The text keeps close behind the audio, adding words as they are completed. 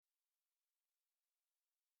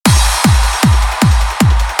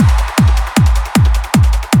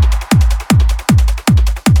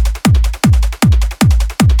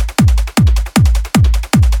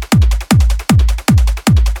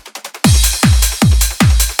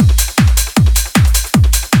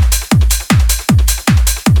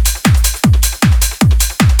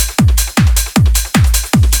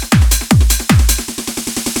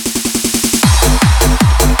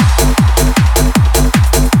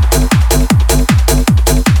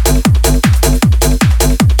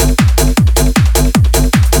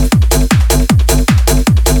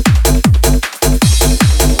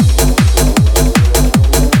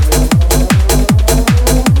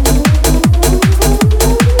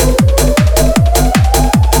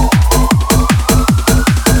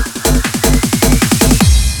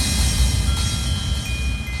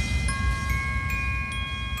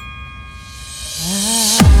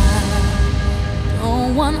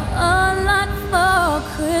a lot for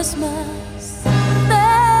Christmas.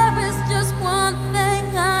 There is just one thing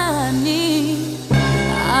I need.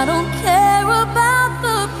 I don't care about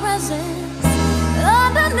the presents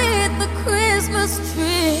underneath the Christmas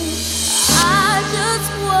tree. I just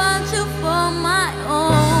want you for my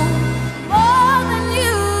own, more than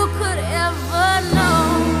you could ever know.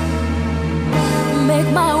 Make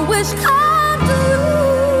my wish come true.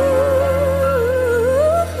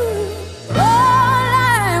 All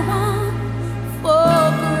I want for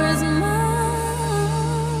Christmas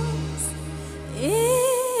is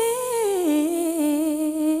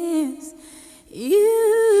you.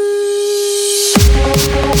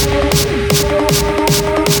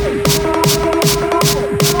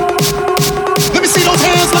 Let me see those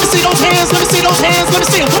hands, let me see those hands, let me see those hands, let me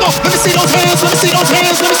see them, come on. Let me see those hands, let me see those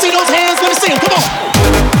hands, let me see those hands, let me see them, come on.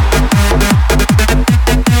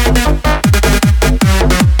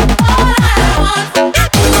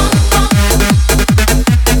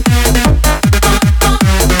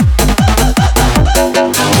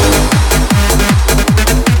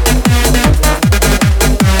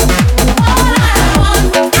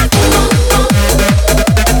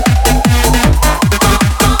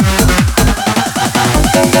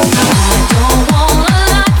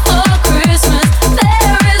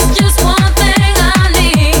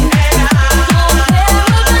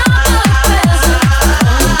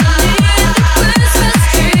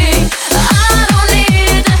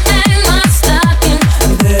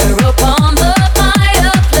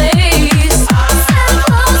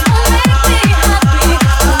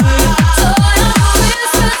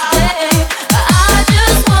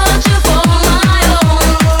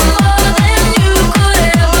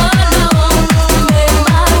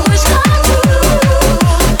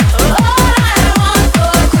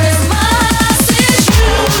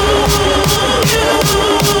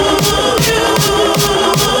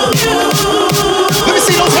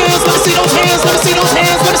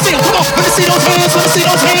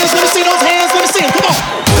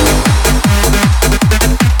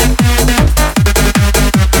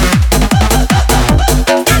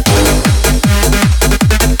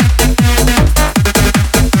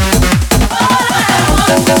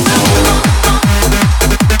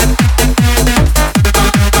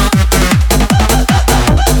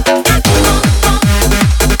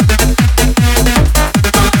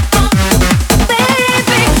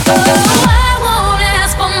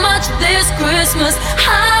 Christmas,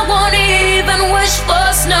 I want it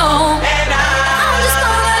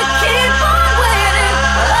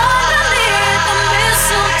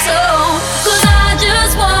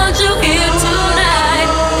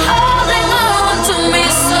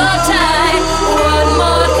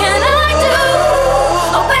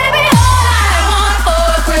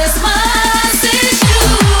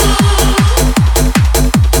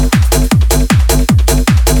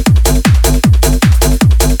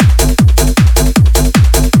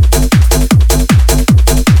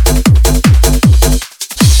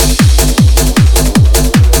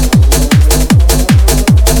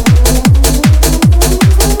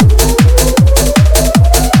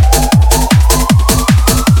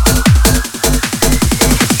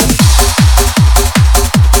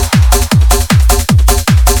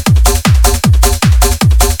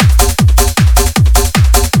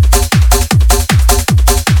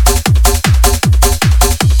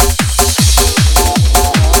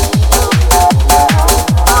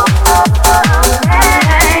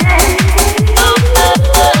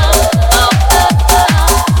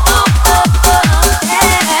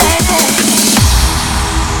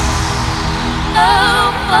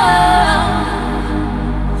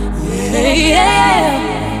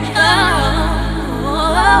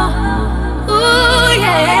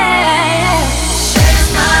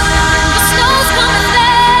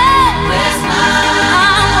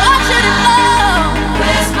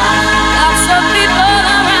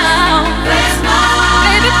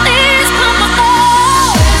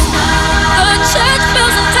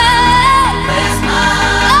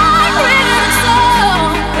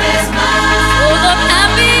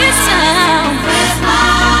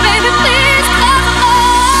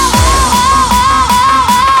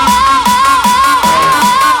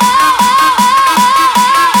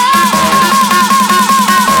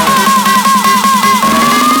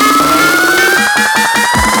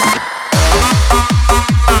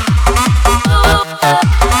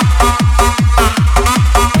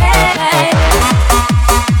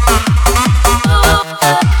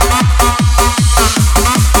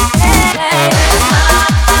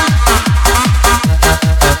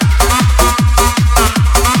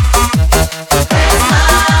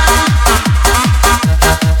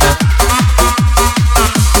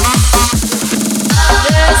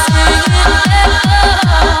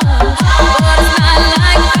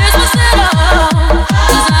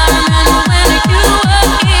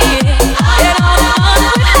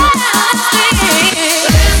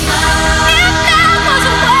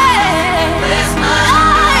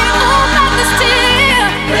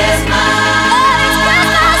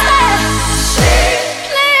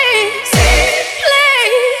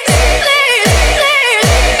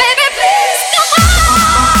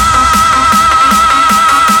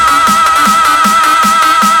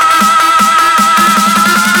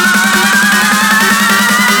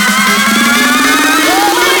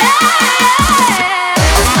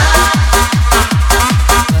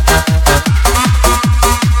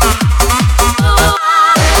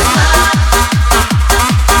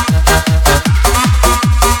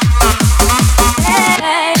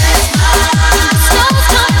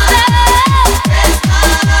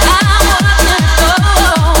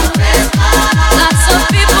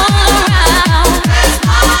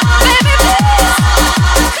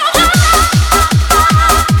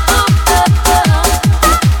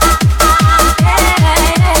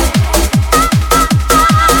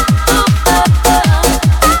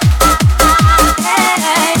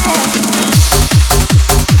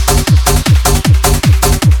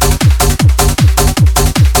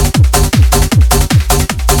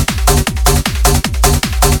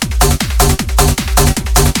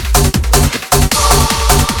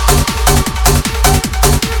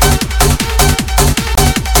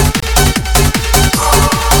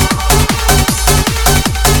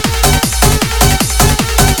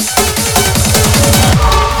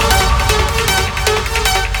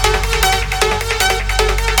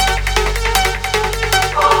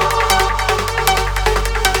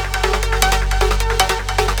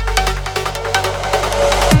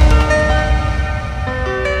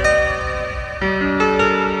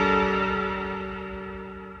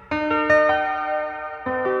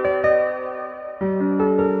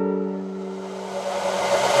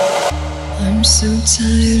so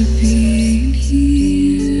tired of being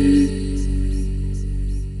here,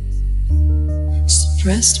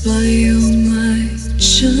 suppressed by all my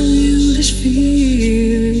childish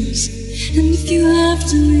fears. And if you have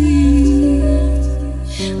to leave,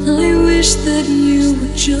 I wish that you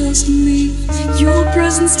would just leave. Your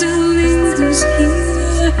presence still lingers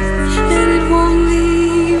here, and it won't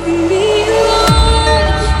leave me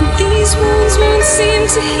alone. These wounds won't seem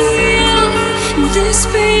to heal. This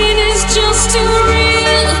pain is just too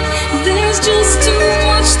real. There's just too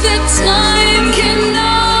much that time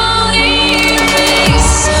cannot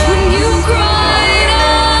erase. When you cried,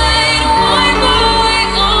 I'd wipe away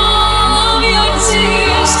all of your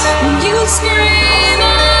tears. When you scream,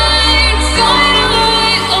 I'd fight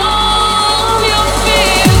away all of your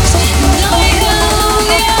fears. And I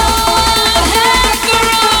held your hand for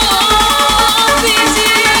all these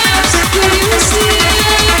years. When you see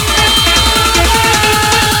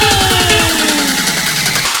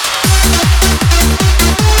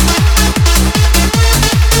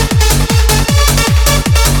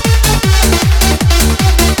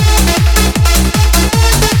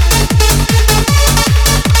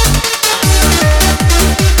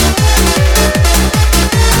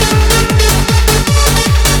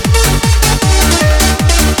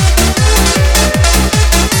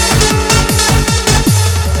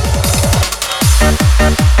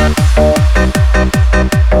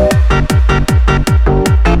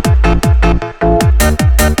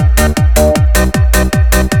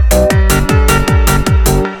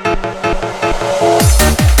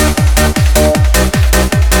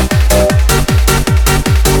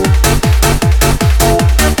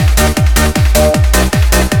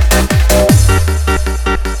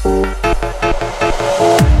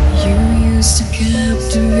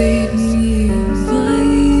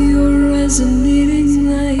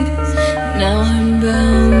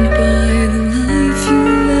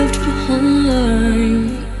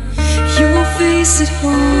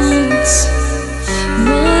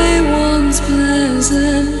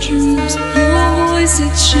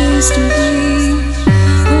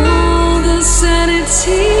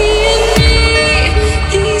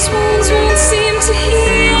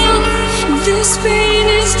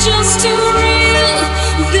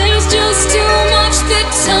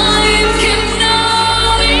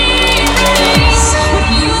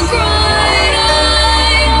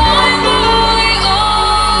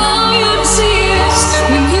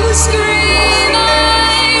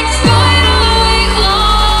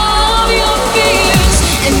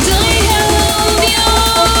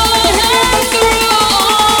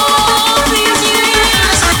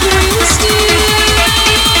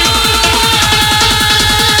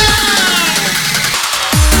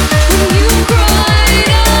cried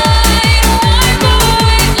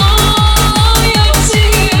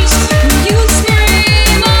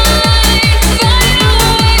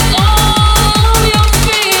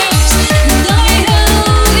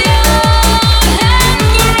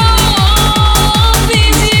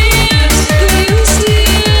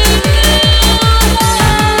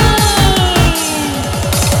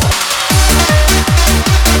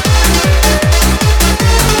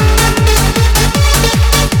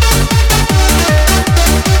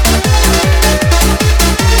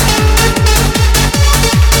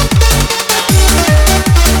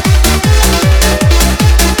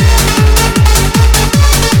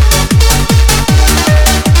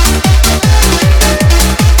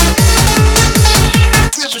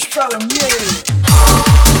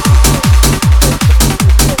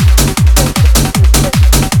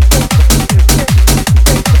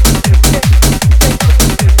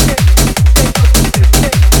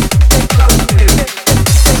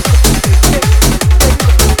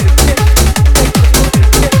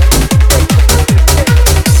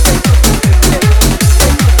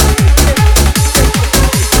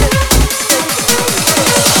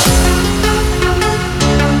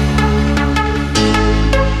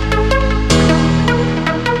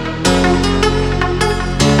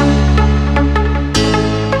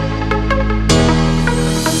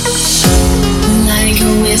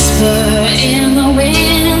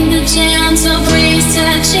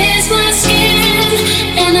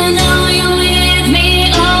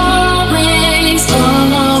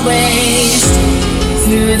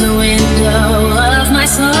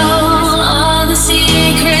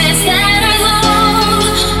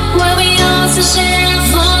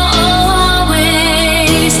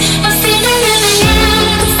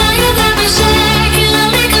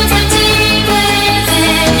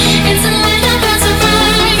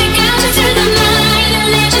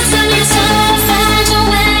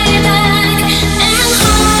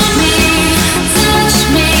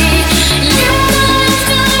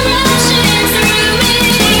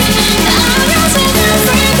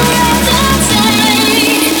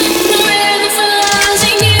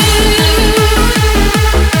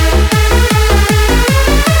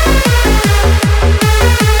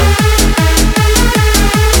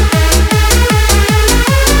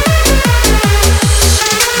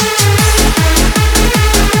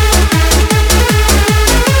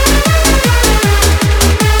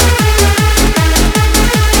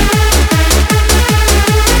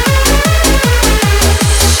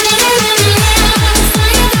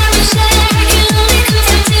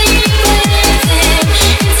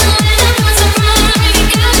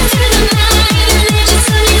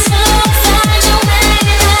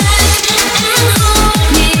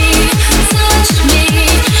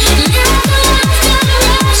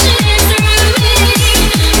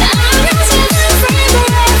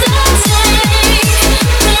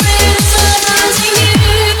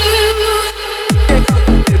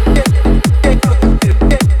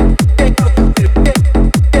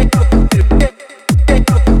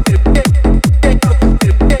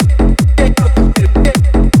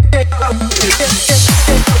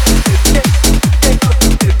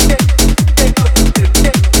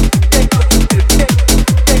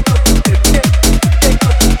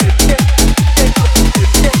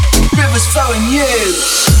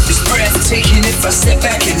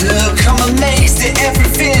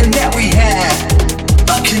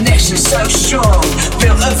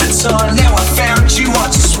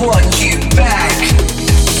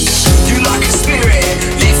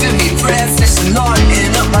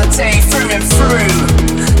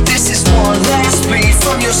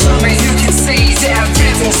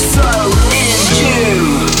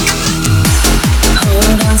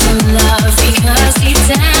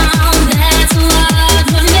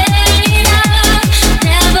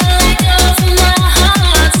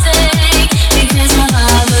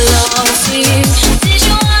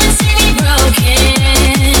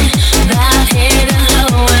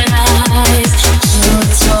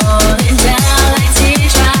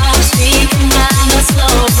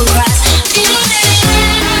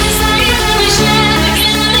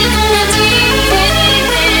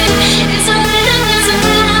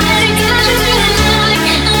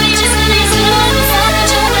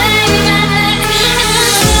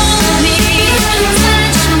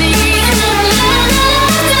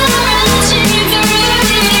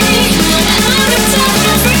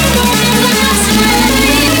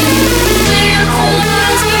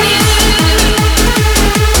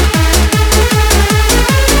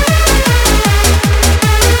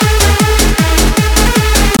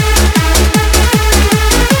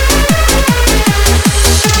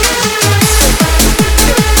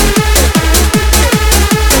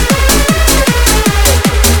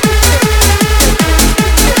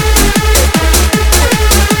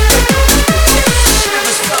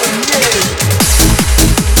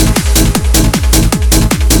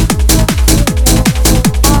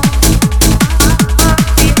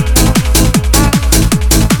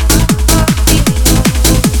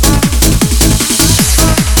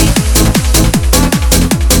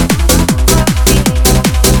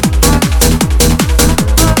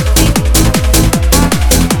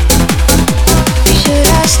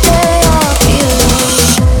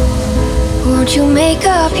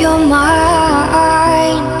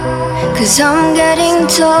I'm getting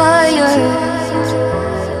tired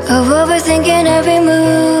of overthinking every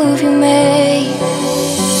move you make,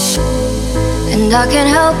 and I can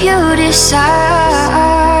help you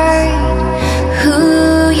decide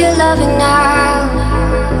who you're loving now,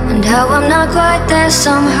 and how I'm not quite there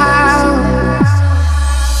somehow.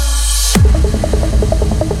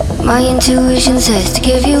 My intuition says to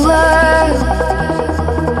give you up,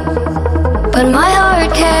 but my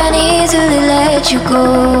heart can't easily let you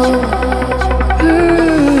go.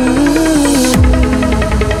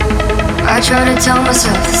 I try to tell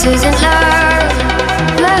myself this isn't love,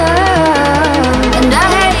 and I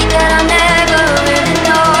hate that I never really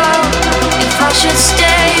know if I should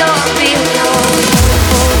stay or be alone.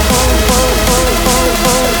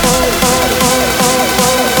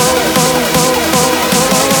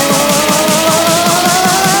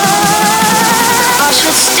 If I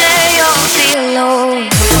should stay or be alone.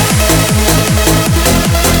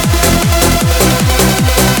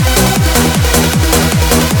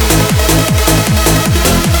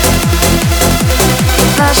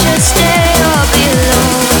 I should stay or be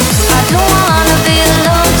alone. I don't wanna be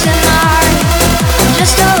alone tonight. I'm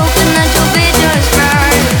just hoping that you'll be just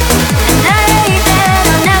right. And I hate that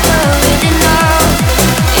I'll never really know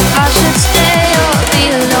if I should stay or be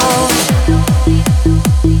alone.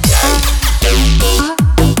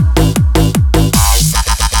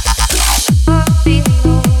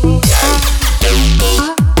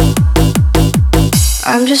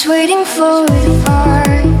 I'm just waiting for the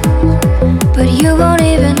part, but you won't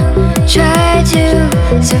even try to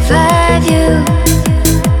survive. You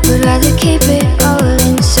would rather keep it all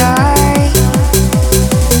inside.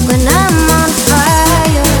 When I'm on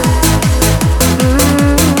fire,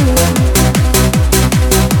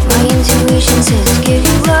 my intuition says to give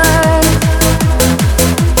you up,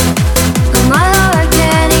 but my heart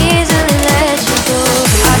can't easily let you go.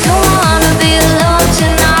 I don't wanna be alone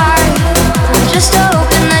tonight. I'm just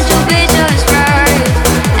hoping that you'll be just right.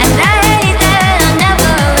 And I hate that I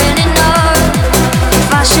never really know if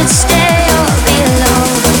I should stay or be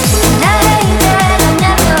alone. And I hate that I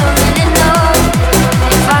never really know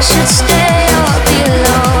if I should stay or be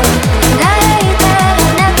alone. And I hate that I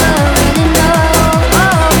never really know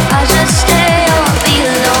if I should stay or be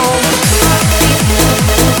alone.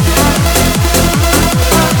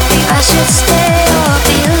 I should stay or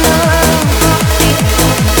be alone.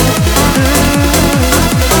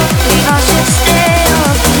 I should stay or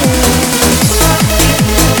be alone. I should stay or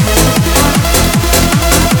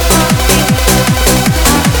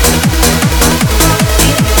be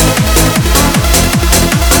alone.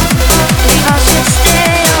 If I should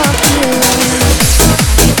stay or be alone.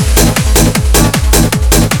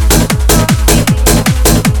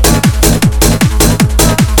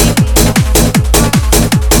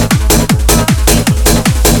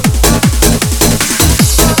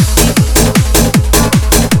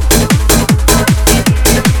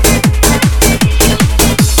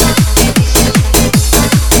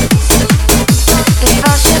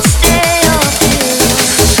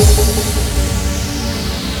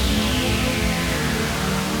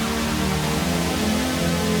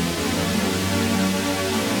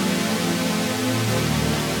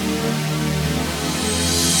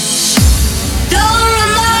 Don't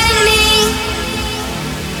remind me,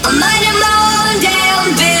 I'm minding my own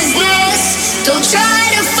damn business. Don't try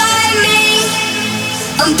to find me,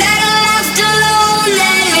 I'm better left alone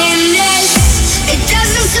than in this. It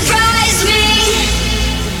doesn't surprise me.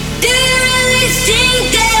 Do you really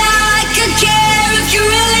think that I could care if you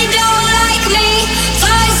really don't like me?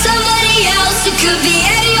 Find somebody else, it could be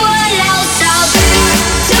anyone else out there.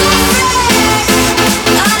 Don't fret,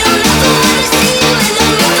 I don't ever wanna see you and I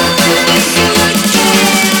never wanna miss you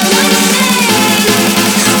again. One thing,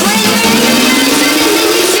 when you're in your eyes and then you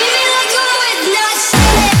treat me like I'm with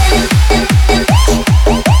nothing.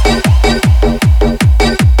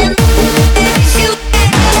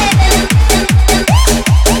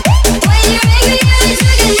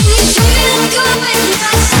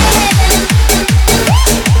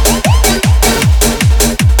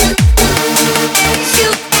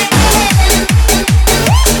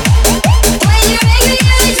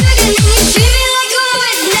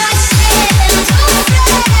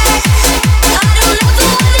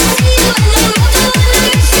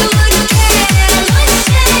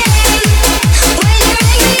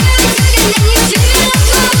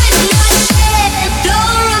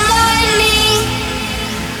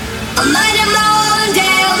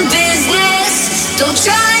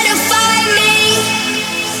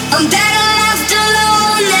 I'm better left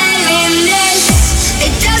alone than in this.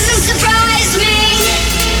 It doesn't surprise me.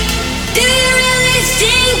 Do you really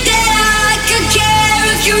think that I could care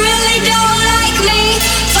if you really don't?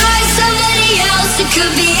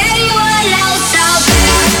 could be anyone else out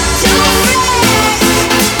there. Don't fret,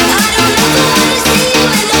 I don't ever wanna see you,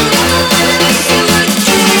 and I never wanna miss you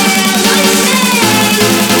again. One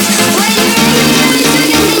thing, when you're angry, you're triggered,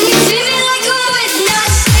 then you treat me like I'm with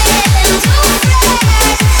nothing. Don't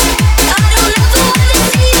fret, I don't ever wanna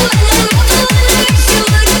see you, and I never wanna miss you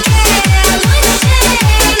again. One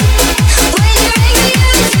thing, when you're angry,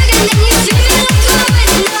 you're triggered, then you treat me like I'm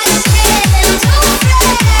with nothing. Don't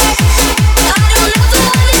fret, I don't ever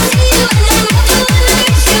wanna see you, and I never wanna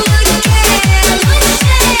miss you again. One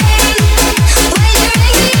thing, when you're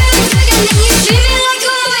angry, you're triggered, then you treat me like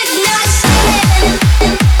I'm with nothing.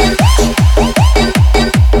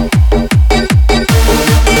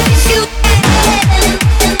 Miss you again.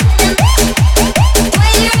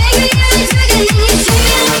 When you're angry, you're triggered, then you treat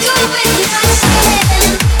me like I'm with nothing.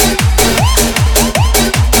 Miss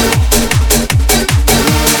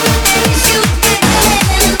you again. When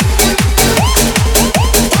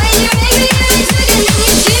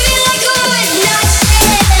you're angry, you're triggered,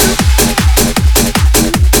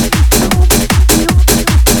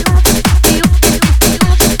 then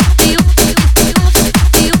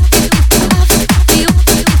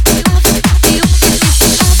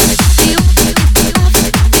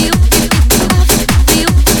you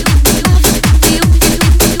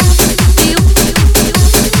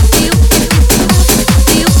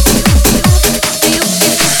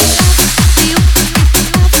treat me like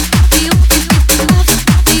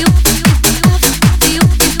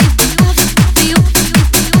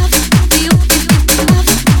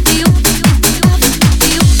I'm with nothing.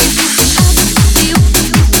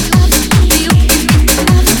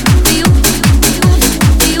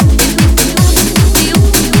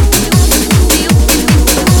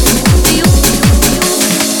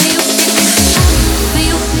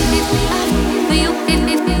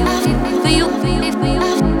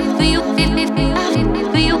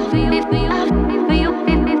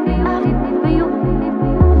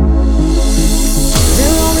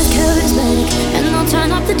 They're always charismatic, and they'll turn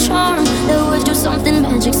up the charm. Their words do something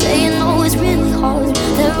magic, saying oh it's really hard.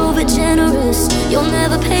 They're over generous, you'll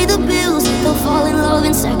never pay the bills. They'll fall in love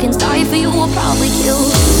in seconds, die for you or probably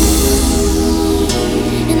kill.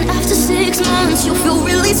 And after 6 months, you'll feel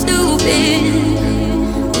really stupid.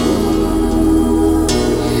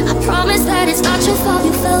 I promise that it's not your fault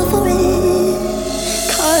you fell for it.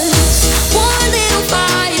 'Cause one little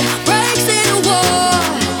fight breaks into war.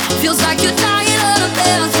 Feels like you're dying on a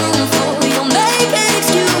bathroom floor. You'll make an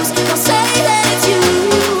excuse, they'll say that it's you,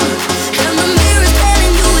 and the mirror's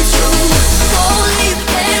telling you it's true. Only you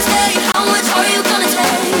can say how much are you gonna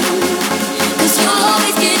take? 'Cause you'll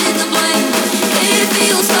always get the blame. It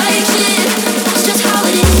feels like shit, that's just how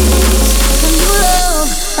it is when you love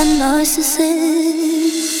a narcissist.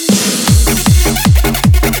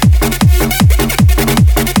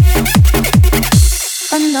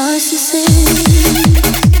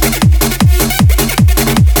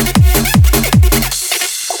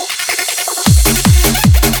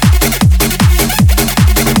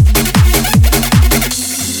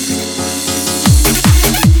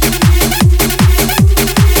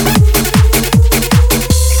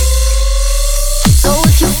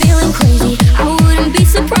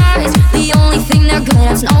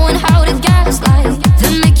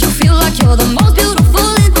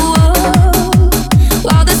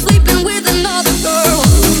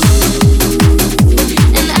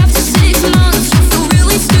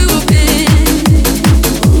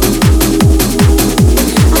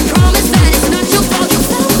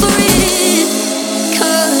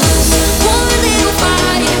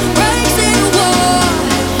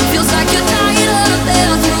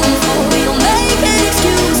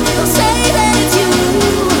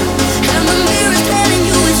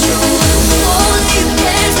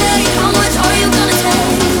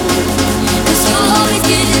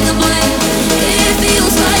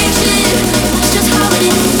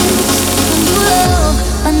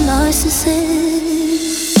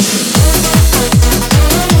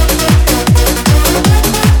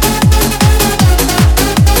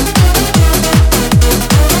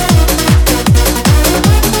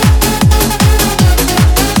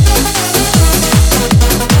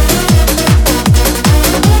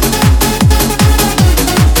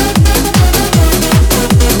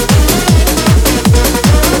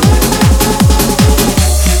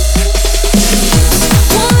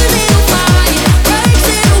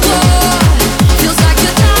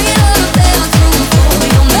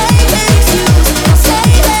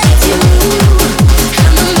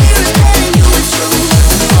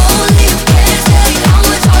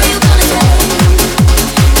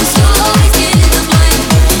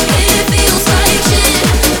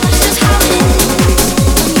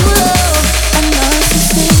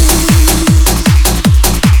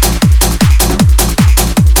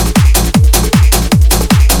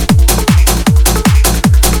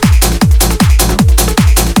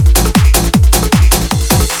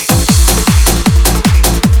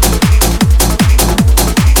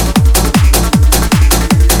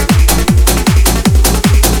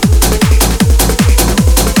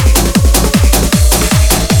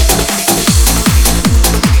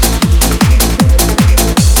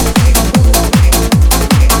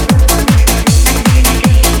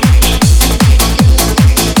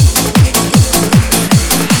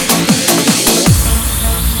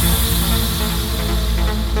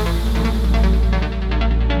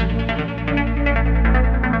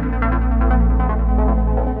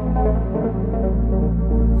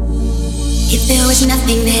 was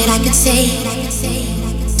nothing that I could say.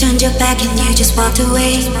 Turned your back and you just walked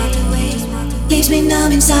away. Leaves me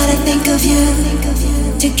numb inside, I think of you.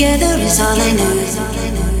 Together is all I know.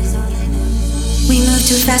 We moved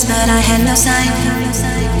too fast but I had no sign.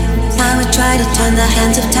 I would try to turn the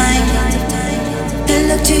hands of time and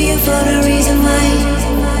look to you for a reason why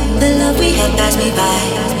the love we had passed me by.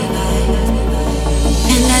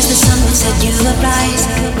 And as the sun will set, you will rise,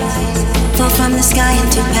 fall from the sky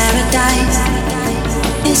into paradise.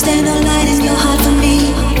 Is there no light in your heart for me?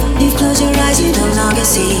 You close your eyes, you no longer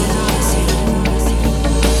see.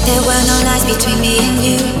 There were no lies between me and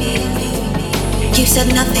you. You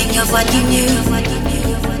said nothing of what you knew,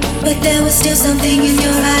 but there was still something in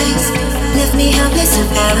your eyes, left me helpless and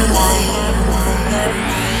paralyzed.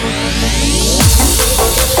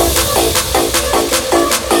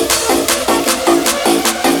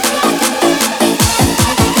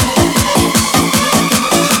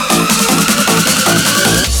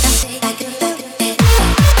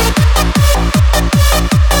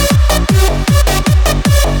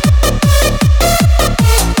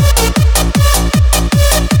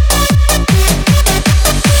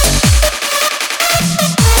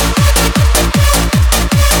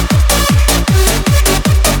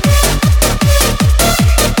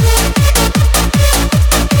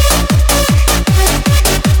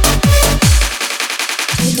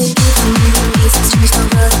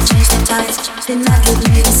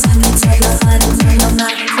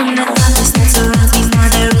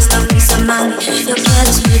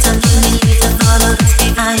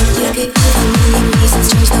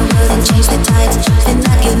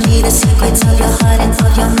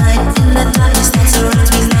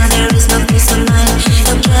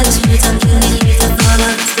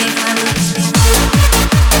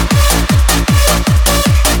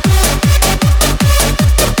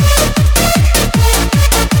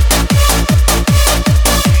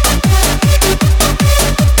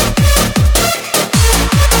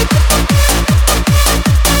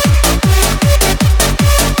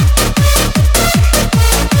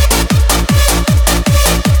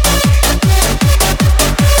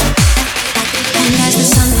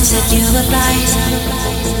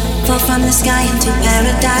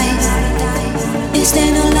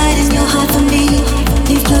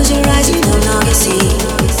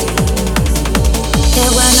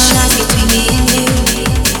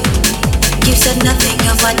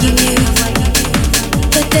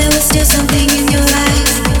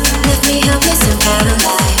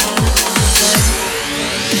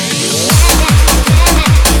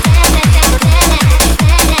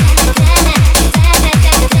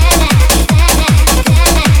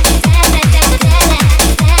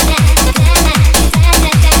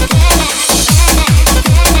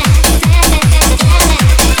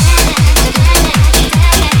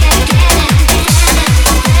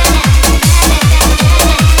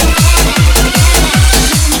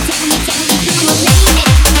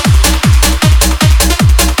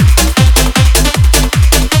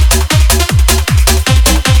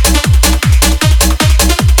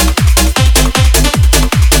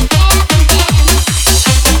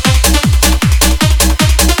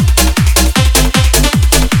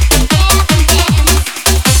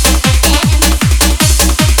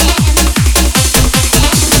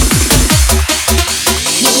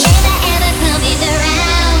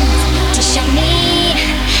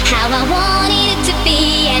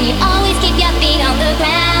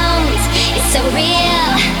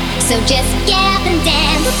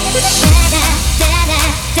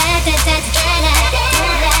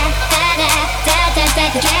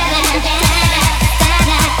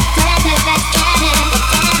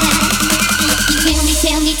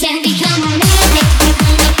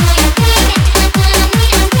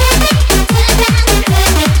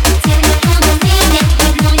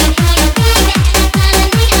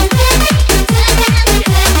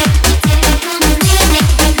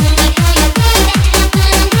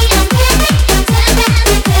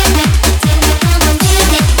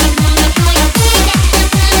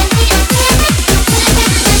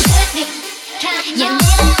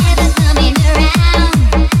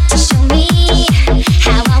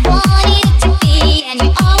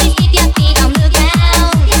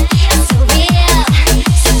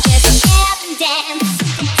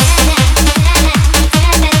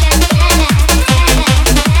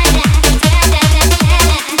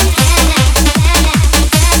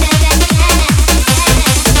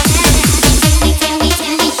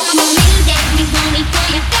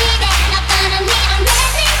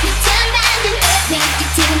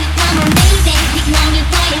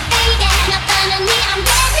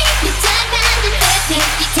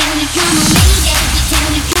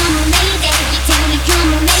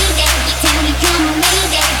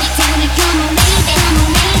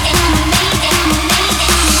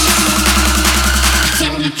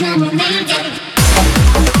 become a man.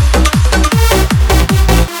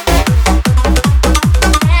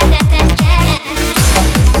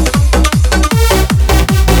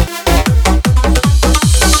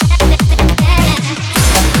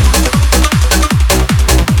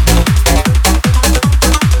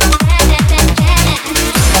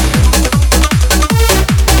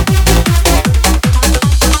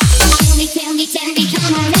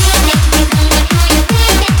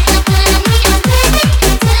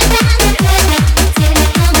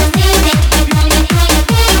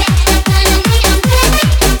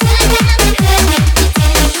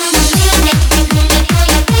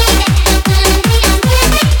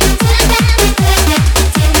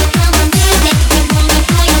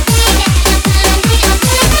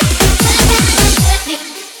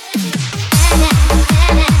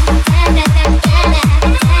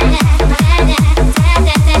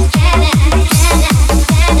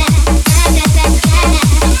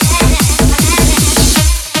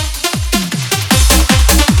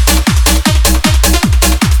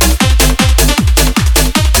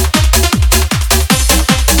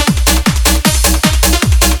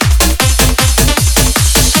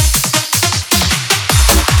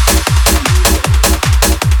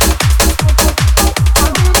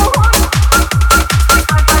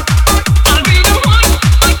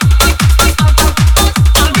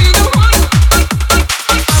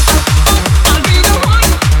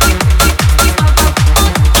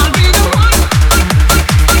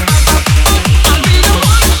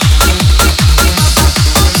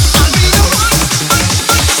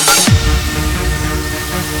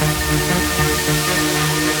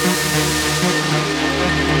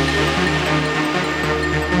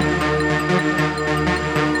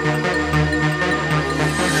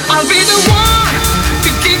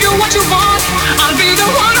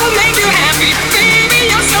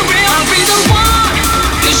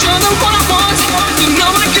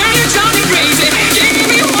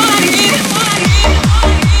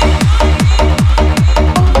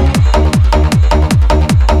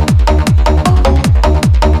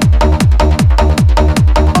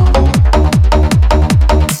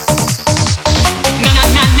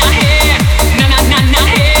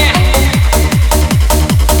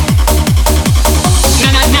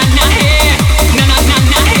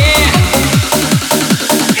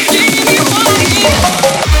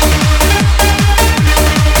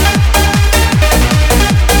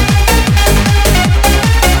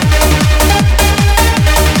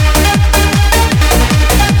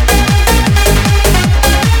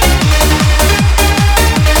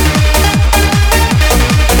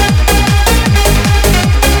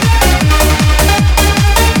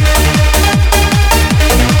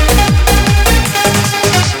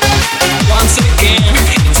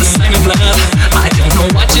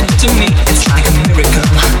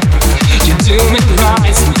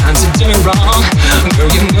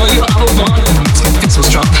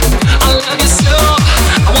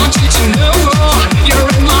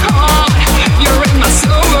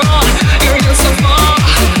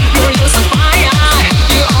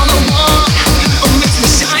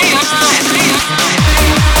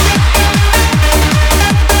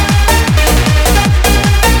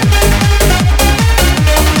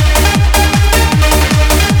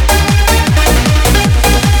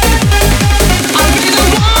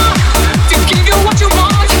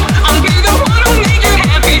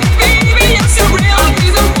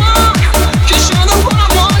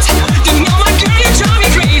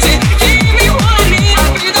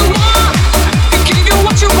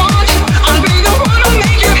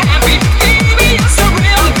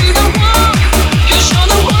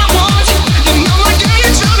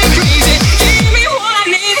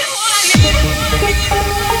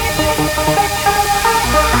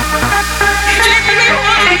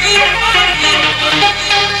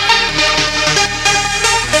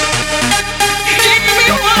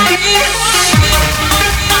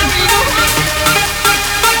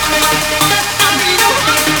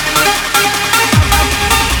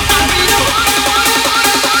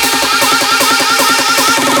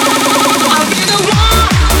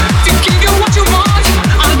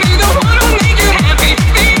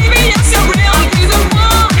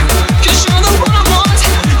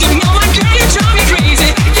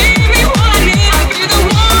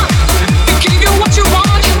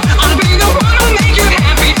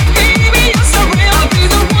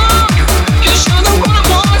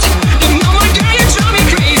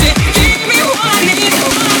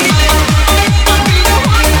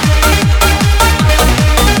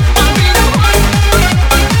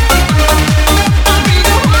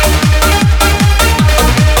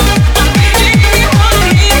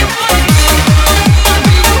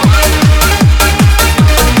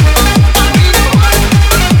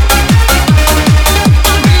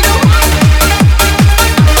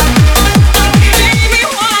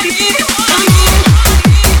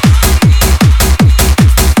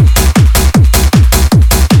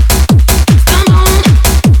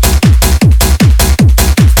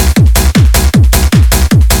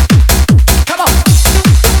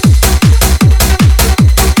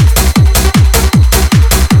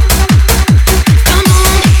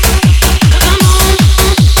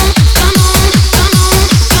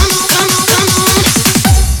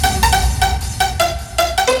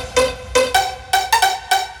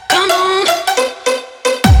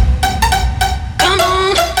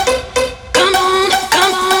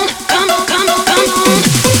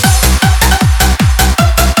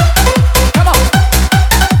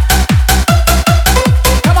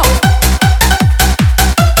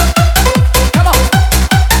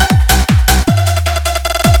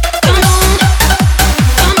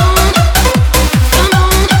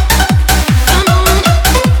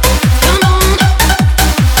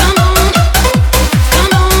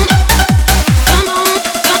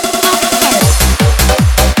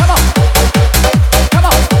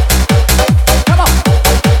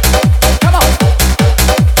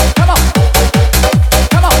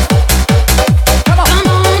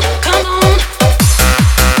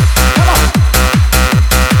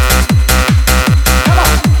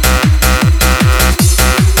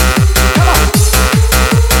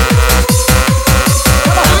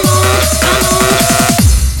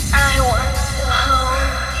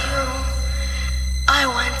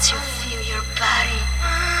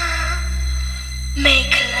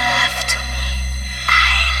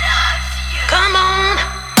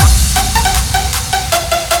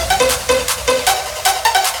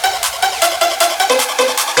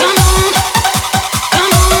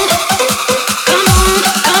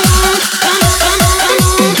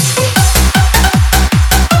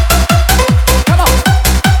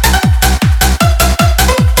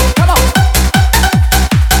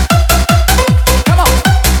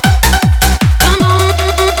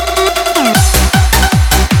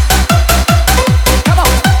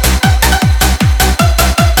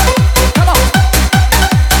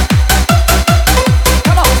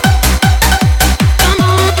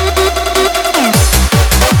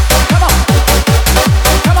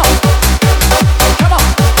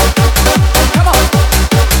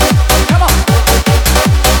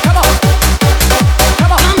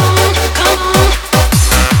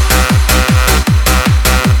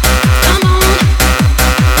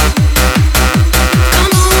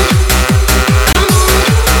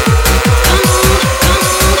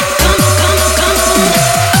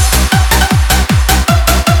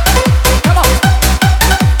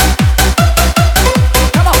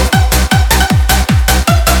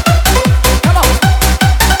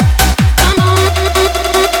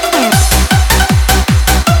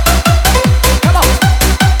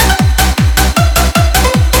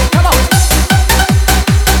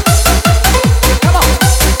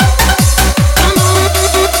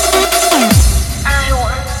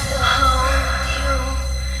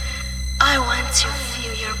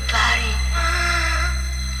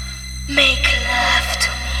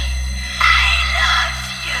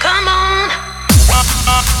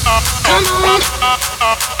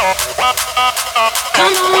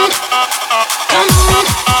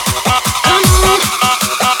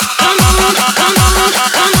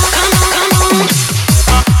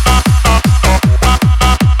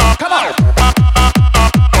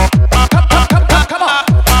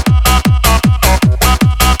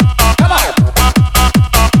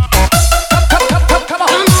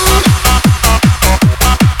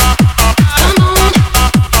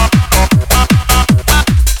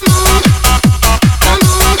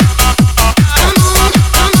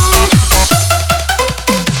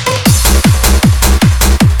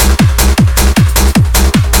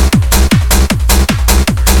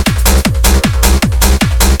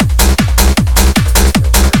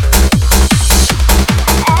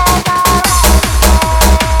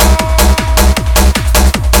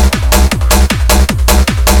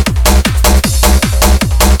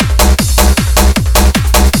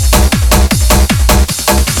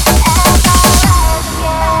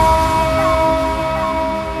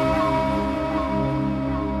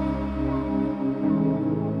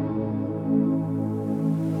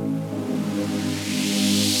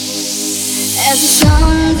 As the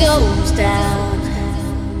sun goes down,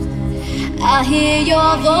 I hear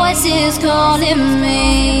your voices calling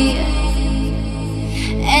me,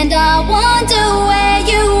 and I wonder where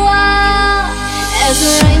you are. As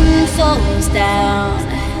the rain falls down,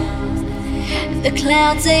 the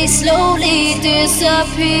clouds they slowly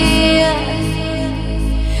disappear.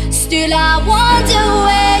 Still I wonder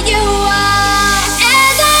where you are.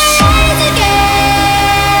 As I rise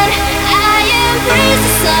again, I embrace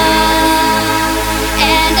the sun,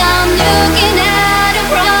 and I'm looking out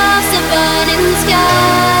across the burning sky.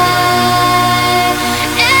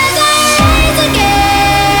 As I rise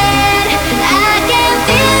again, I can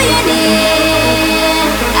feel you near.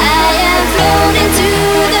 I am floating to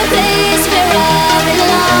the place where I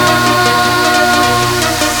belong.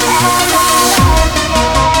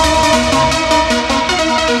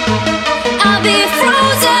 I'll be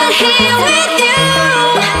frozen here with you.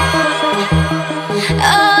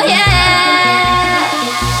 Oh yeah.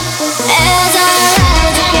 As I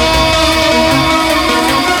rise again.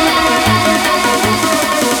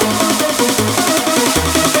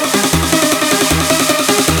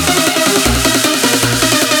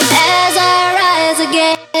 As I rise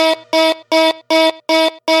again.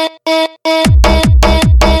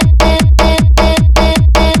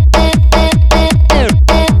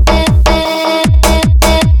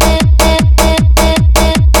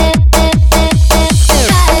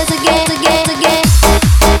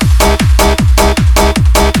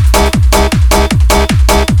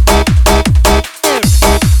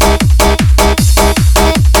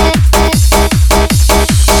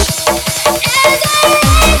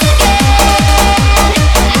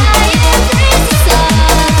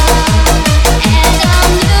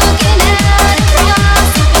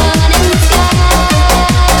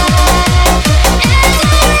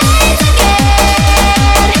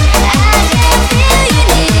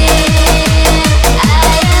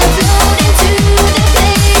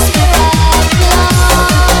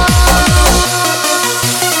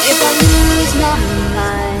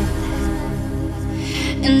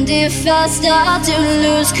 If I start to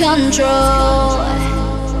lose control,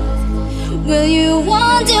 will you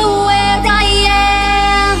wonder where I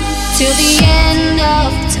am? Till the end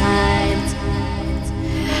of time,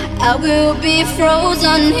 I will be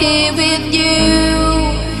frozen here with you.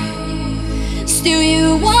 Still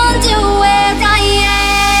you wonder where I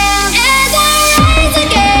am. As I rise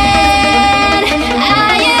again,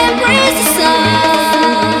 I embrace the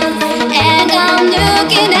sun, and I'm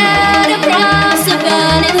looking out across the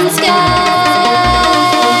burning sky.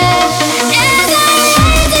 As I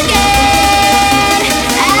rise again,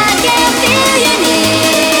 I can feel you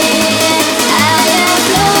near. I am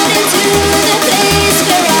floating to the place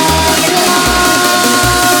where I belong.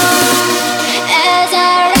 As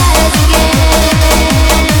I rise again.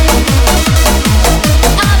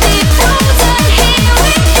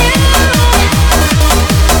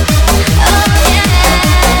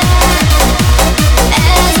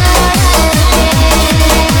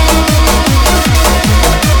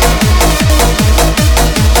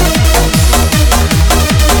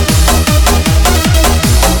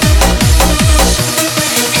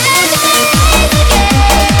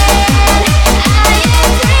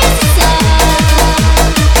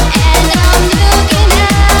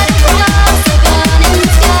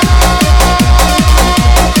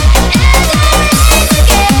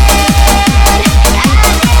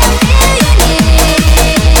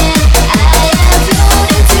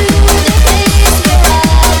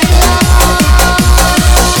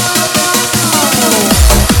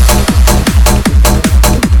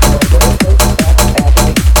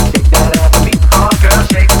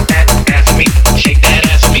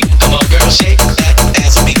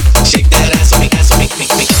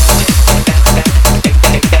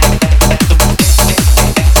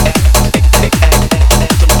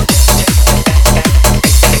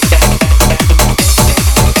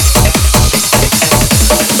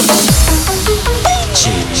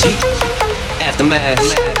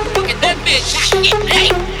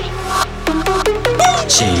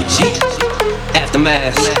 some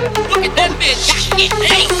ass. Look at that bitch.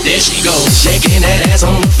 Hey. There she goes, shaking that ass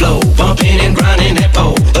on the floor, bumping and grinding that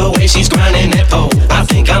pole. The way she's grinding that pole, I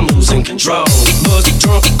think I'm losing control. Get buzzed, get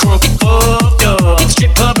drunk, get crunk, get fucked up. Get the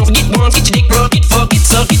strip club, don't forget once, get your dick rubbed, get fucked, get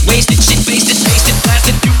sucked, get wasted, shit faced it,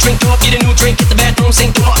 blasted. You drink up, get a new drink, get the bathroom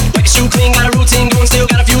sink door. Wipe your shoe clean, got a routine going, still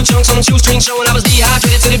got a few chunks on the shoestring showing. I was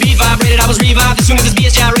dehydrated to the beat, vibrated, I was revived as soon as this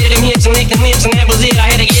bitch gyrated. Them hips and licked them lips, and that was it. I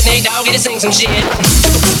had to get Nate Dogg, get to sing some shit.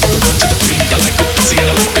 To the beat, I like the pussy and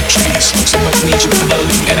I like the trees. Smoke so much weed, you can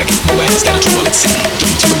believe. And I get more ass than a triple at sea.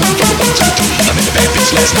 3 to the 1, from the 1 to the 3. I met a bad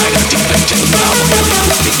bitch last night in the deep end. Tell them now I'm really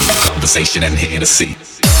with me. Conversation and Hennessy.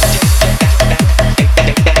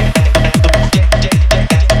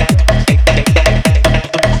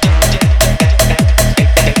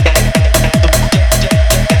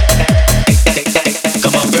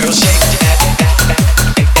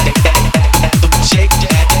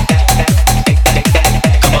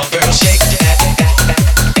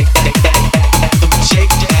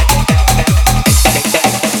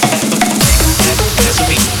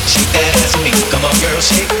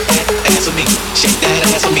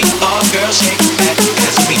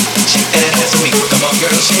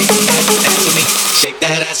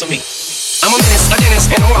 I'm a dentist,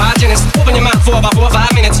 and a hygienist. Open your mouth for about 4 or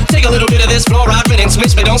 5 minutes. Take a little bit of this fluoride riddance.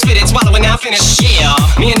 Switch, but don't spit it. Swallow it now, finish. Yeah.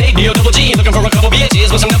 Me and Nate D-O double G, looking for a couple bitches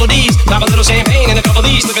with some double D's. Pop a little champagne and a couple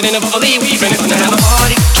D's. Slip it in a bubbly. We finna have a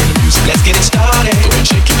party. Turn the music, let's get it started. Go ahead,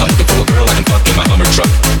 shake it. I'm looking for a girl I can fuck in my Hummer truck.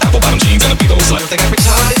 Apple bottom jeans and a big old slut. I don't think I'm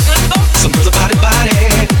retarded. Some girls are body.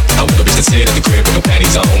 I want a bitch that sit at the crib with no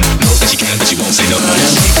panties on. Knows that she can, but she won't say no.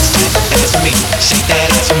 Shake that ass for me. Shake that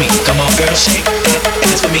ass for me. Come on, girl, shake that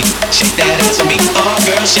ass for me. Shake that ass for me. Oh,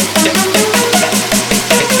 girl, shake that.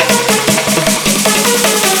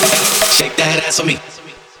 Shake that ass for me.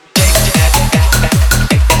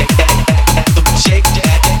 Shake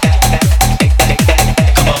that.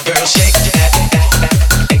 Come on, girl, shake that.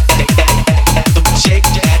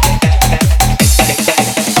 Shake that.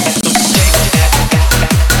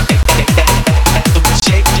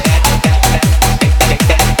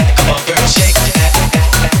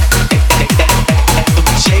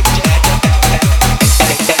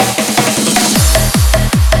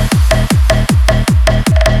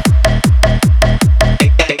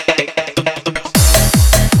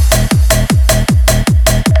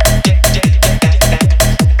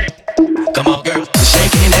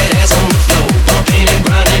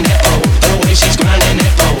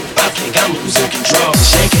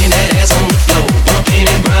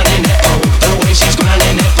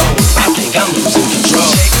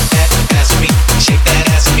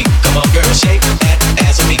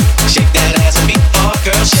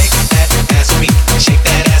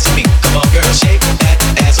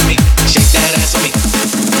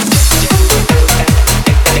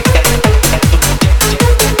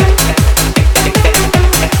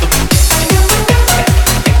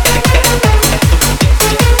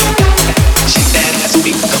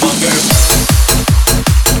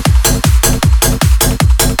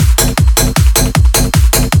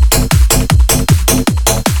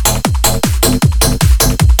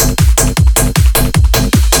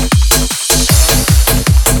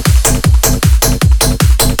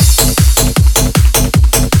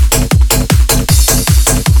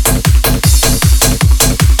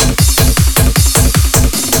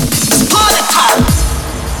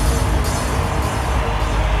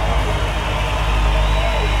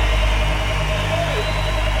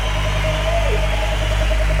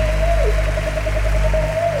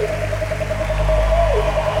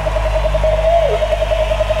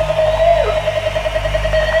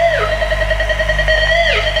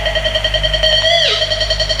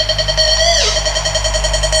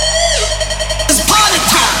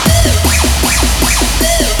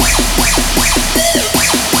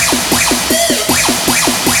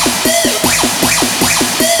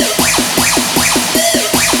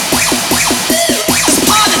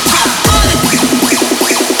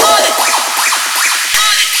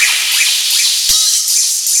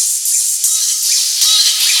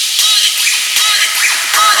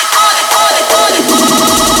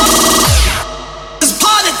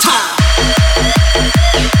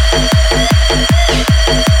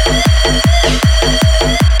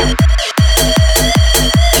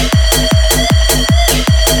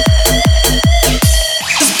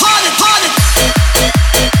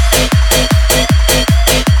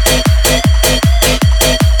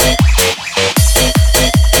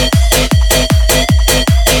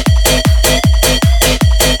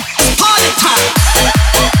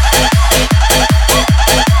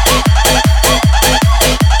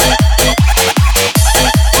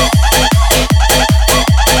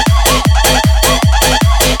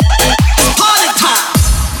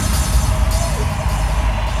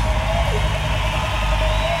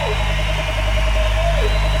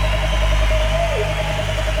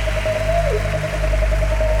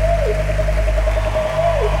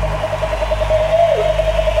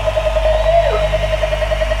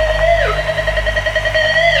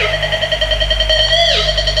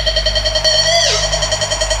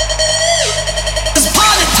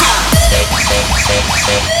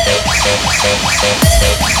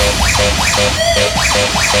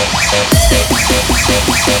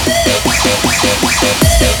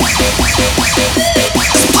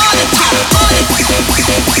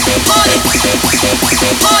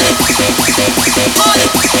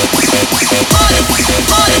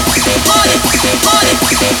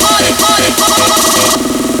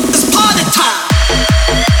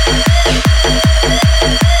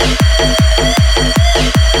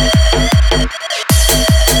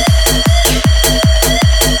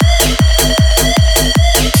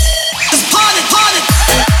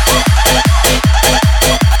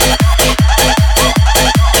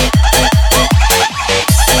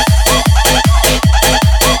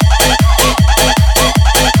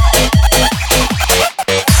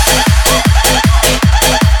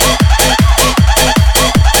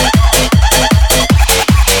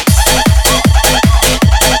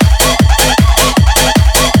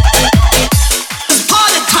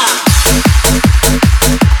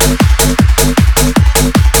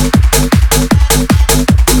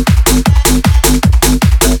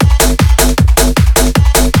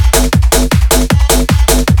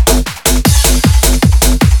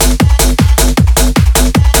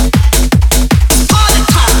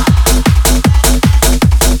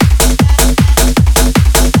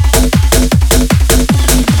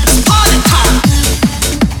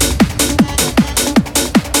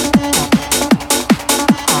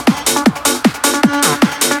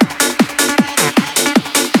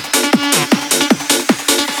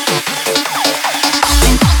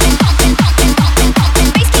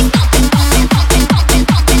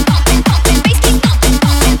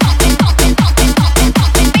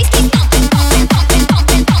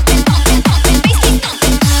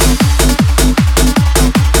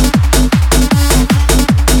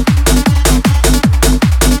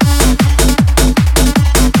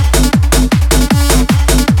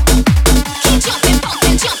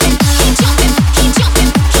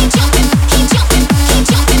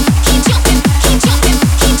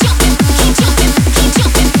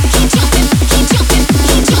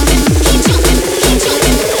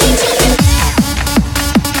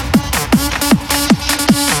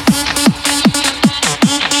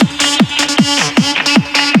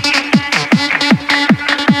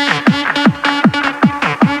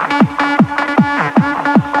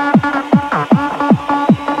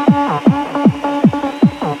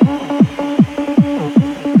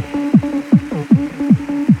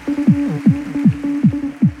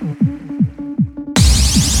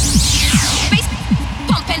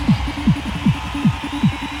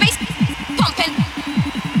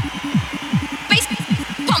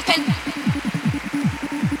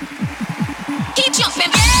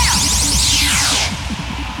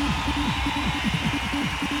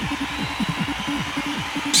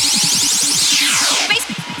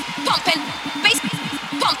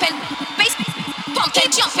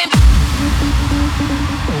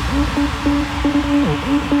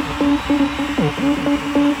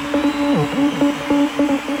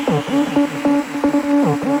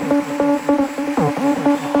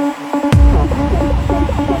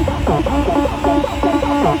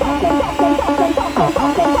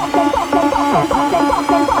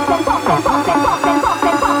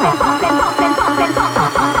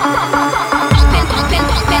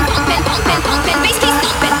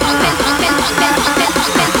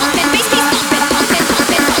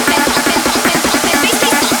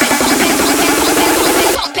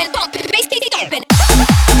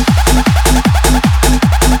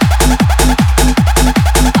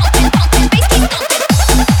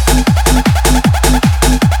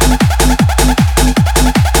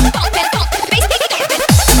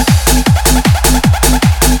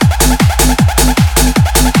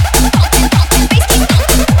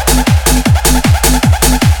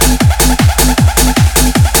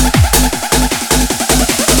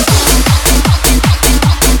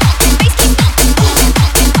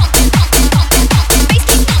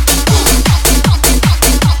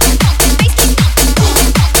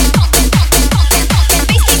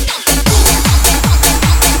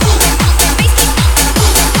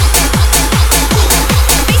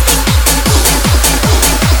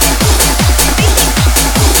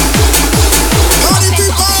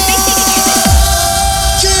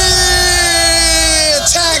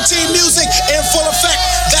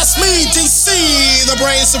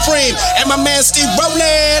 Supreme and my man Steve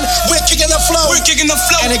Rowland. We're kicking the flow.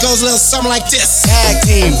 And it goes a little something like this. Tag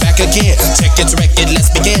team back again. Check it, direct it, let's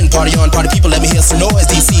begin. Party on, party people, let me hear some noise.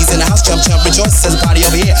 DC's in the house, jump, jump, rejoice. There's a party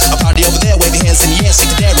over here, a party over there. Wave your hands in the air, shake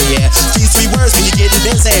the dairy, yeah. These three words when you get in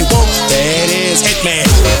busy. Whoa, there it is,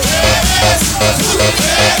 Hitman.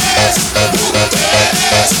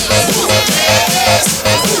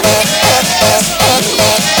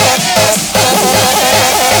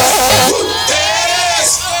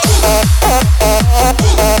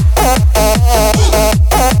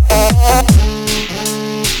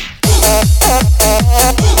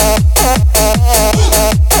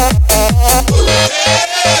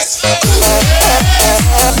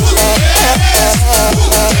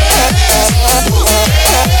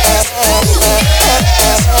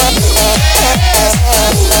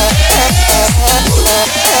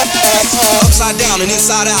 Upside down and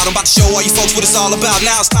inside out, I'm about to show all you folks what it's all about.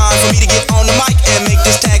 Now it's time for me to get on the mic and make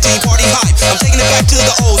this tag team party hype. I'm taking it back to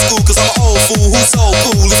the old school, cause I'm an old fool who's so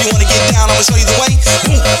cool. If you wanna get down, I'ma show you the way.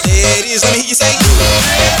 Boom, there it is, let me hear you say.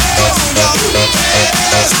 Come on, y'all.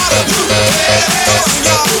 Hotter. Come on,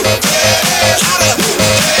 y'all. Hotter.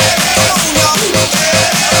 Come on, y'all.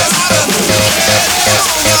 Hotter.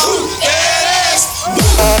 Come on, y'all.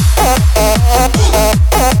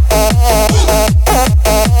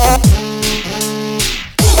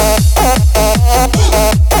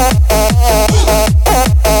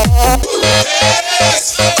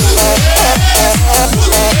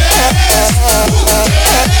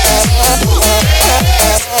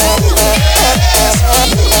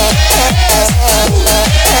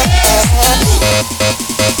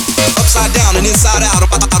 Upside down and inside out.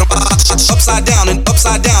 Upside down and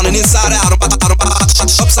upside down and inside out.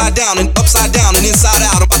 Upside down and upside down and inside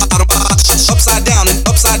out. Upside down and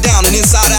upside down and inside